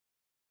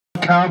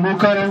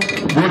Mukaro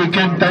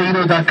Borrero,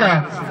 Taino de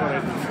acá.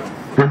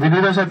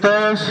 Bienvenidos a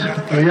todos.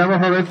 Me llamo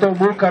Roberto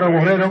Mukaro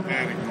Borrero,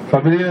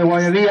 familia de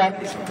Guayanía,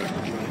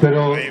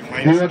 pero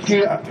vivo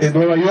aquí en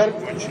Nueva York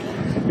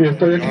y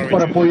estoy aquí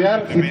para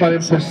apoyar y para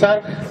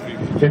empezar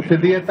este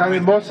día tan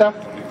hermosa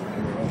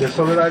de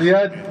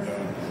solidaridad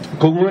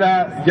con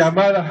una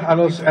llamada a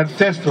los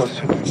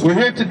ancestros. We're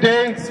here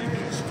today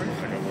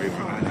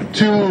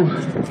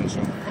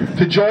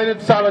to join in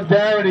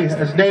solidarity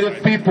as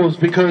Native peoples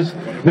because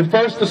the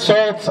first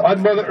assaults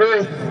on Mother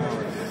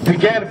Earth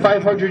began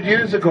 500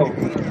 years ago,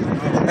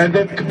 and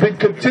they've been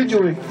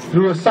continuing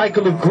through a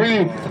cycle of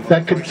greed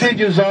that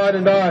continues on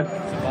and on.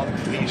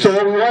 So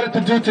what we wanted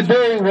to do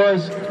today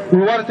was we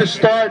wanted to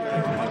start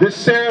this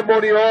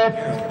ceremony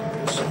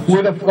off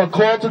with a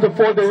call to the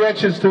four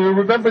directions to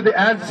remember the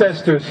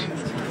ancestors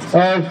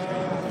of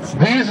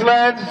these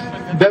lands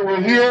that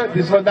were here,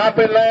 these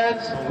Lenape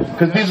lands,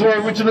 because these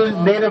were originally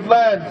native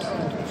lands.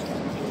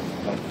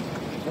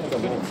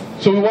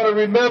 So we want to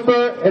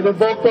remember and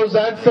invoke those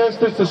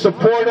ancestors to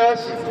support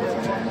us,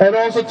 and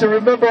also to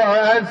remember our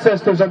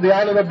ancestors on the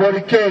island of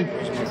Boriquén,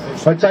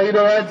 our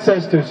Taino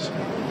ancestors.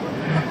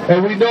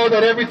 And we know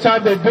that every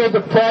time they build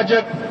a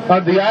project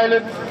on the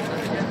island,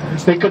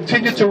 they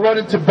continue to run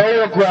into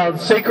burial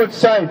grounds, sacred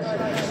sites,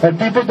 and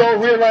people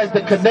don't realize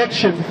the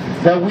connection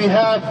that we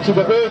have to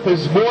the earth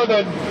is more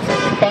than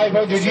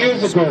 500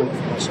 years ago.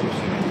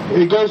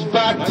 It goes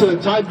back to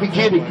the time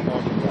beginning.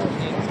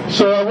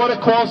 So I want to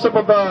call some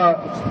of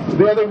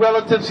the other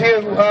relatives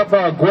here who have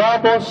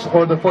guamos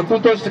or the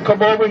fotutos to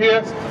come over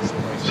here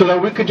so that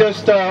we could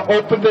just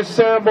open this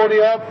ceremony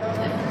up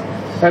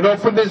and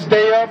open this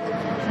day up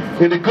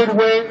in a good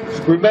way,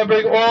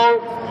 remembering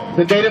all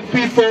the Native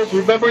peoples,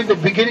 remembering the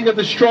beginning of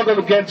the struggle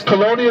against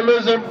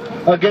colonialism,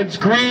 against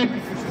greed,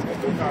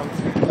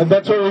 and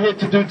that's what we're here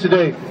to do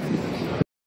today.